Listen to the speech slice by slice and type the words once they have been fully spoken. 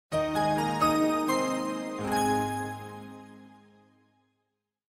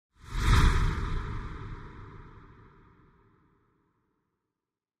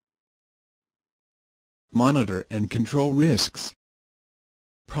Monitor and control risks.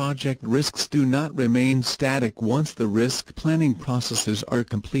 Project risks do not remain static once the risk planning processes are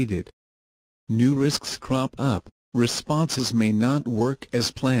completed. New risks crop up, responses may not work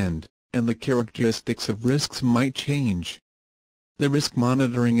as planned, and the characteristics of risks might change. The risk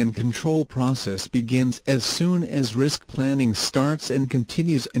monitoring and control process begins as soon as risk planning starts and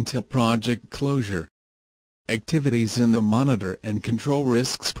continues until project closure. Activities in the monitor and control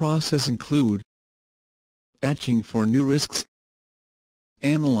risks process include batching for new risks,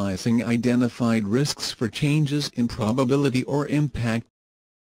 analyzing identified risks for changes in probability or impact,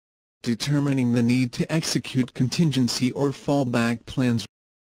 determining the need to execute contingency or fallback plans,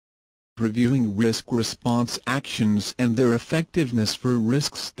 reviewing risk response actions and their effectiveness for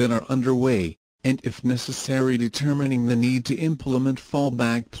risks that are underway, and if necessary determining the need to implement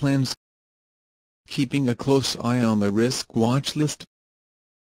fallback plans, keeping a close eye on the risk watch list,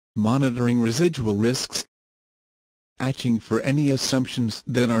 monitoring residual risks, patching for any assumptions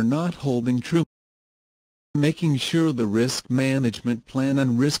that are not holding true, making sure the risk management plan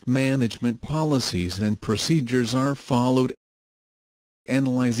and risk management policies and procedures are followed,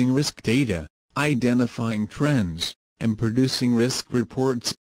 analyzing risk data, identifying trends, and producing risk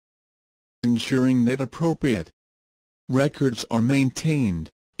reports, ensuring that appropriate records are maintained,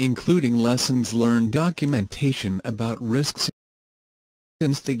 including lessons learned documentation about risks,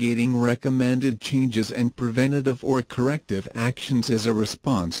 instigating recommended changes and preventative or corrective actions as a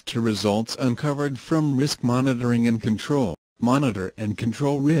response to results uncovered from risk monitoring and control. Monitor and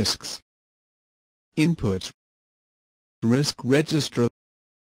control risks. Inputs. Risk register.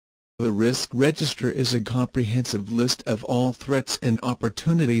 The risk register is a comprehensive list of all threats and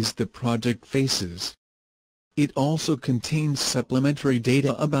opportunities the project faces. It also contains supplementary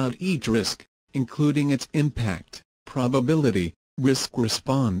data about each risk, including its impact, probability, risk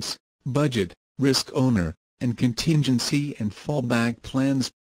response, budget, risk owner, and contingency and fallback plans.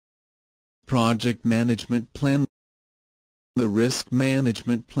 Project Management Plan. The Risk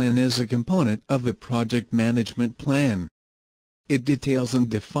Management Plan is a component of the Project Management Plan. It details and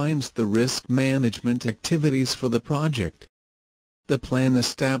defines the risk management activities for the project. The plan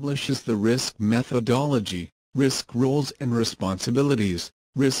establishes the risk methodology, risk roles and responsibilities,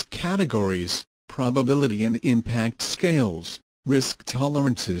 risk categories, probability and impact scales, risk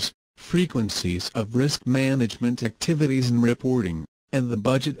tolerances, frequencies of risk management activities and reporting, and the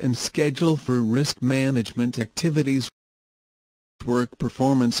budget and schedule for risk management activities. Work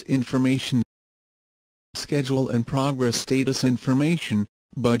performance information, schedule and progress status information,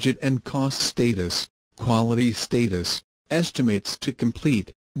 budget and cost status, quality status, estimates to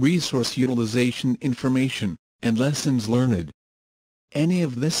complete, resource utilization information, and lessons learned. Any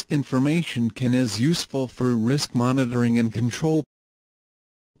of this information can is useful for risk monitoring and control.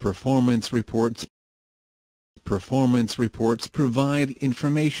 Performance reports. Performance reports provide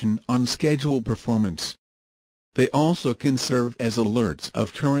information on schedule performance. They also can serve as alerts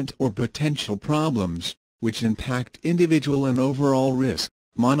of current or potential problems, which impact individual and overall risk.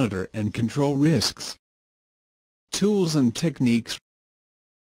 Monitor and control risks. Tools and techniques.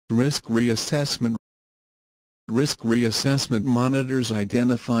 Risk reassessment. Risk reassessment monitors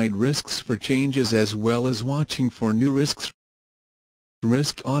identified risks for changes as well as watching for new risks.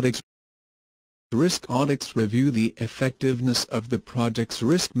 Risk audits. Risk audits review the effectiveness of the project's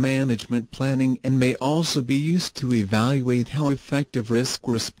risk management planning and may also be used to evaluate how effective risk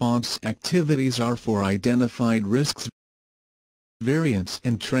response activities are for identified risks. Variance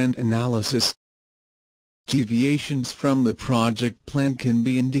and trend analysis. Deviations from the project plan can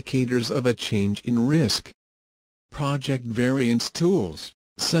be indicators of a change in risk. Project variance tools,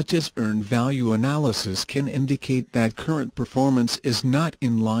 such as earned value analysis, can indicate that current performance is not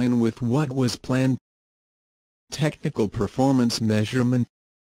in line with what was planned. Technical performance measurement.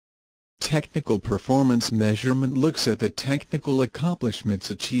 Technical performance measurement looks at the technical accomplishments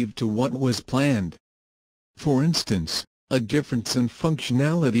achieved to what was planned. For instance, a difference in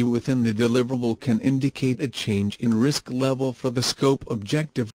functionality within the deliverable can indicate a change in risk level for the scope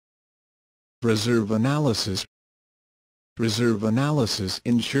objective. Reserve analysis. Reserve analysis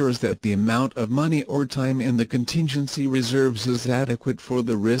ensures that the amount of money or time in the contingency reserves is adequate for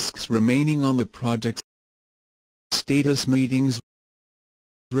the risks remaining on the project. Status meetings.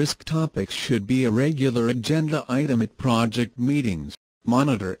 Risk topics should be a regular agenda item at project meetings.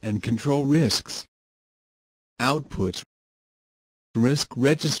 Monitor and control risks. Outputs. Risk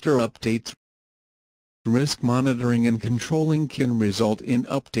register updates. Risk monitoring and controlling can result in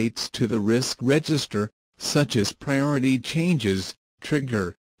updates to the risk register, such as priority changes,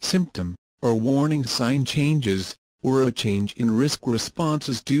 trigger, symptom, or warning sign changes, or a change in risk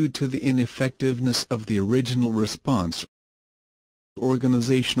responses due to the ineffectiveness of the original response.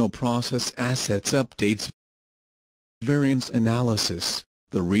 Organizational process assets updates. Variance analysis,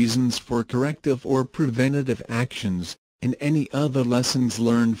 the reasons for corrective or preventative actions, and any other lessons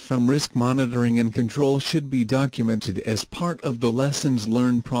learned from risk monitoring and control should be documented as part of the lessons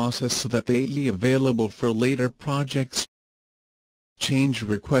learned process so that they be available for later projects. Change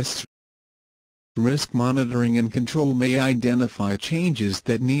requests. Risk monitoring and control may identify changes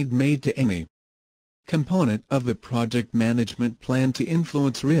that need made to any component of the project management plan to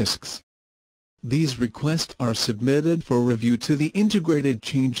influence risks. These requests are submitted for review to the integrated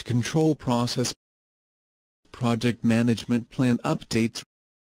change control process. Project management plan updates.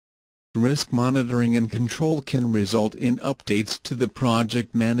 Risk monitoring and control can result in updates to the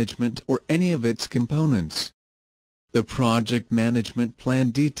project management or any of its components. The project management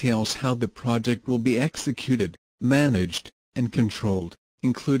plan details how the project will be executed, managed, and controlled,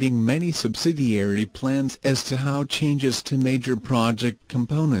 including many subsidiary plans as to how changes to major project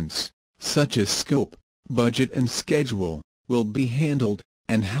components, such as scope, budget and schedule, will be handled,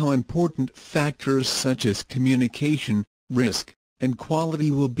 and how important factors such as communication, risk, and quality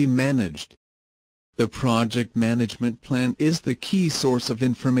will be managed. The project management plan is the key source of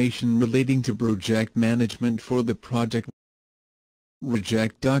information relating to project management for the project.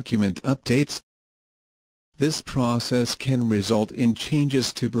 Reject document updates. This process can result in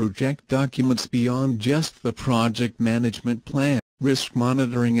changes to project documents beyond just the project management plan. Risk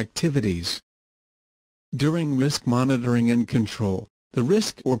monitoring activities. During risk monitoring and control, the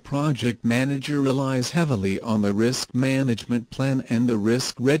risk or project manager relies heavily on the risk management plan and the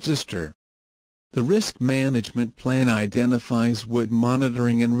risk register. The risk management plan identifies what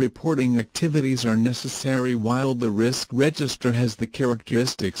monitoring and reporting activities are necessary, while the risk register has the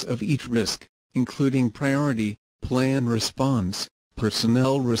characteristics of each risk, including priority, plan response,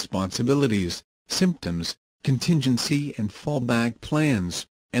 personnel responsibilities, symptoms, contingency and fallback plans,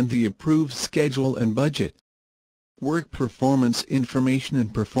 and the approved schedule and budget. Work performance information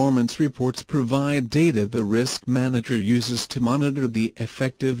and performance reports provide data the risk manager uses to monitor the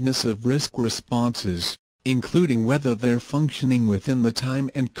effectiveness of risk responses, including whether they're functioning within the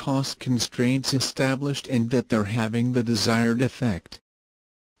time and cost constraints established and that they're having the desired effect.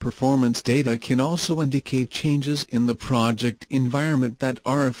 Performance data can also indicate changes in the project environment that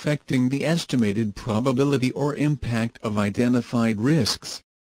are affecting the estimated probability or impact of identified risks.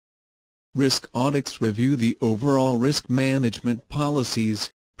 Risk audits review the overall risk management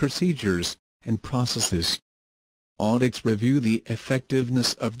policies, procedures, and processes. Audits review the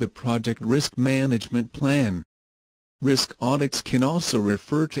effectiveness of the project risk management plan. Risk audits can also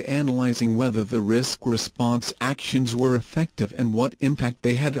refer to analyzing whether the risk response actions were effective and what impact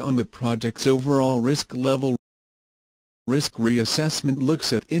they had on the project's overall risk level. Risk reassessment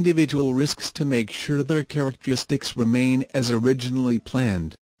looks at individual risks to make sure their characteristics remain as originally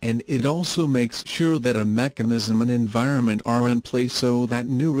planned, and it also makes sure that a mechanism and environment are in place so that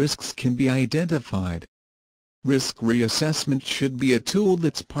new risks can be identified. Risk reassessment should be a tool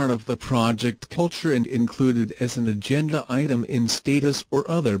that's part of the project culture and included as an agenda item in status or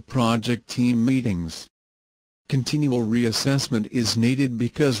other project team meetings. Continual reassessment is needed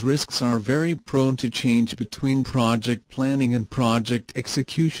because risks are very prone to change between project planning and project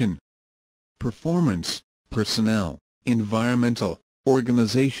execution. Performance, personnel, environmental,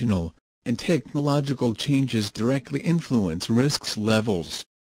 organizational, and technological changes directly influence risk levels.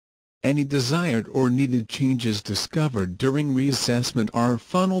 Any desired or needed changes discovered during reassessment are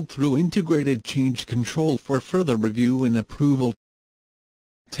funneled through integrated change control for further review and approval.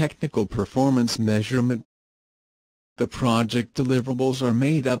 Technical performance measurement. The project deliverables are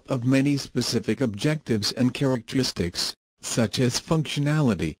made up of many specific objectives and characteristics, such as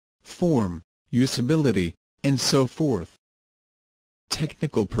functionality, form, usability, and so forth.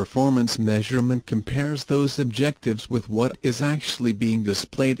 Technical performance measurement compares those objectives with what is actually being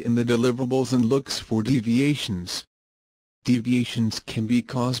displayed in the deliverables and looks for deviations. Deviations can be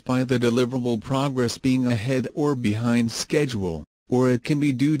caused by the deliverable progress being ahead or behind schedule, or it can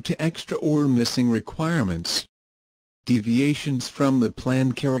be due to extra or missing requirements. Deviations from the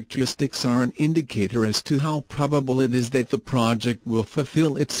plan characteristics are an indicator as to how probable it is that the project will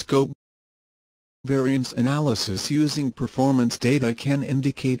fulfill its scope. Variance analysis using performance data can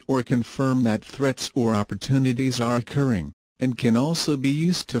indicate or confirm that threats or opportunities are occurring, and can also be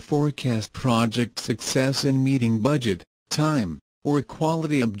used to forecast project success in meeting budget, time, or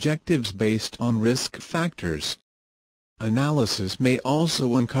quality objectives based on risk factors. Analysis may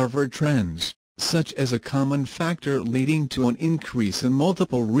also uncover trends, such as a common factor leading to an increase in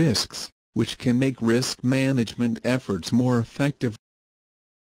multiple risks, which can make risk management efforts more effective.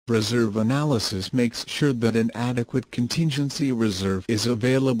 Reserve analysis makes sure that an adequate contingency reserve is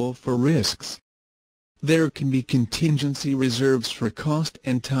available for risks. There can be contingency reserves for cost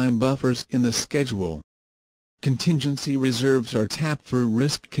and time buffers in the schedule. Contingency reserves are tapped for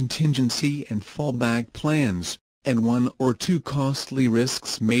risk contingency and fallback plans, and one or two costly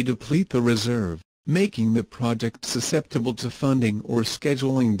risks may deplete the reserve, making the project susceptible to funding or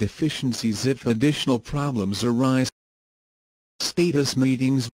scheduling deficiencies if additional problems arise. Status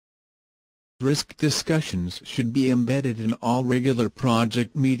meetings. Risk discussions should be embedded in all regular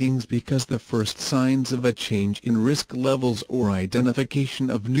project meetings because the first signs of a change in risk levels or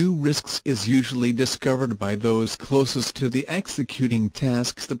identification of new risks is usually discovered by those closest to the executing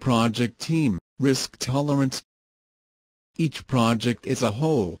tasks, the project team. Risk tolerance. Each project is a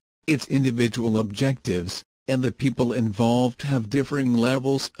whole, its individual objectives, and the people involved have differing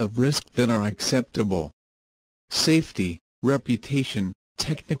levels of risk that are acceptable. Safety, reputation,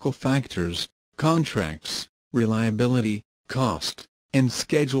 technical factors, contracts, reliability, cost, and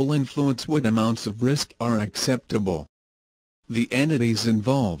schedule influence what amounts of risk are acceptable. The entities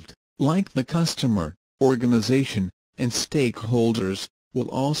involved, like the customer, organization, and stakeholders, will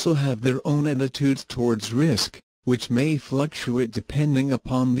also have their own attitudes towards risk, which may fluctuate depending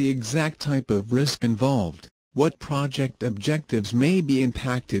upon the exact type of risk involved, what project objectives may be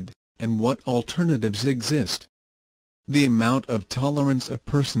impacted, and what alternatives exist. The amount of tolerance a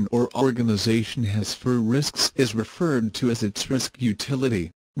person or organization has for risks is referred to as its risk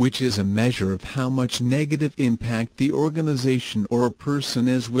utility, which is a measure of how much negative impact the organization or a person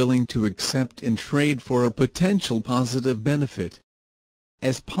is willing to accept and trade for a potential positive benefit.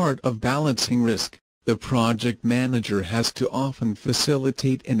 As part of balancing risk, the project manager has to often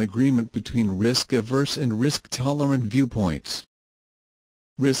facilitate an agreement between risk-averse and risk-tolerant viewpoints.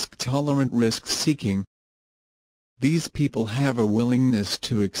 Risk-tolerant risk-seeking. These people have a willingness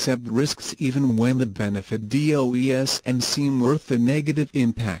to accept risks even when the benefit does and seem worth the negative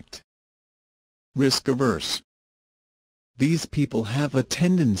impact. Risk-averse. These people have a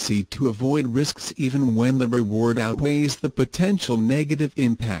tendency to avoid risks even when the reward outweighs the potential negative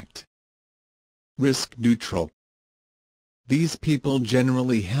impact. Risk-neutral. These people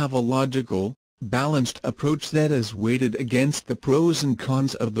generally have a logical, balanced approach that is weighted against the pros and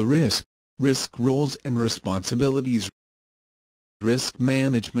cons of the risk roles and responsibilities. Risk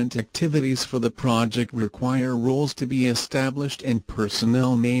management activities for the project require roles to be established and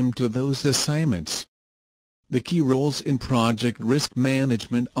personnel named to those assignments. The key roles in project risk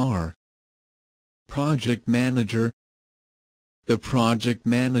management are: Project Manager. The project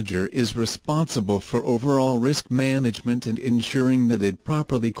manager is responsible for overall risk management and ensuring that it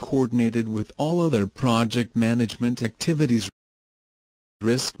properly coordinated with all other project management activities.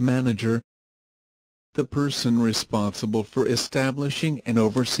 Risk Manager. The person responsible for establishing and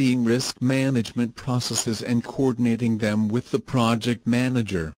overseeing risk management processes and coordinating them with the project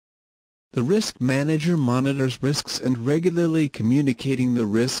manager. The risk manager monitors risks and regularly communicating the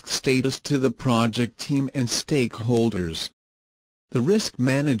risk status to the project team and stakeholders. The risk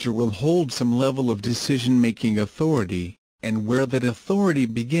manager will hold some level of decision-making authority, and where that authority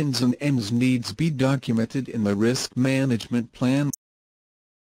begins and ends needs be documented in the risk management plan.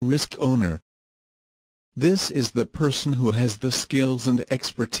 Risk Owner. This is the person who has the skills and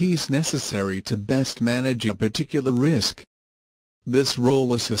expertise necessary to best manage a particular risk. This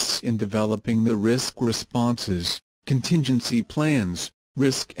role assists in developing the risk responses, contingency plans,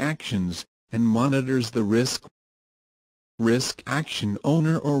 risk actions, and monitors the risk. Risk Action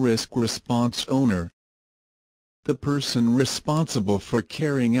Owner or Risk Response Owner. The person responsible for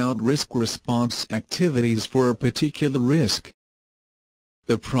carrying out risk response activities for a particular risk.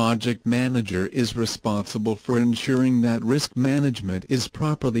 The project manager is responsible for ensuring that risk management is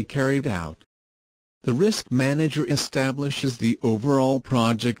properly carried out. The risk manager establishes the overall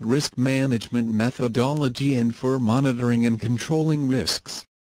project risk management methodology and for monitoring and controlling risks.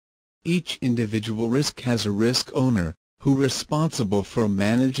 Each individual risk has a risk owner, who is responsible for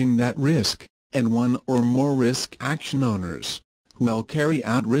managing that risk, and one or more risk action owners, who will carry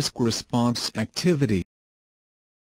out risk response activity.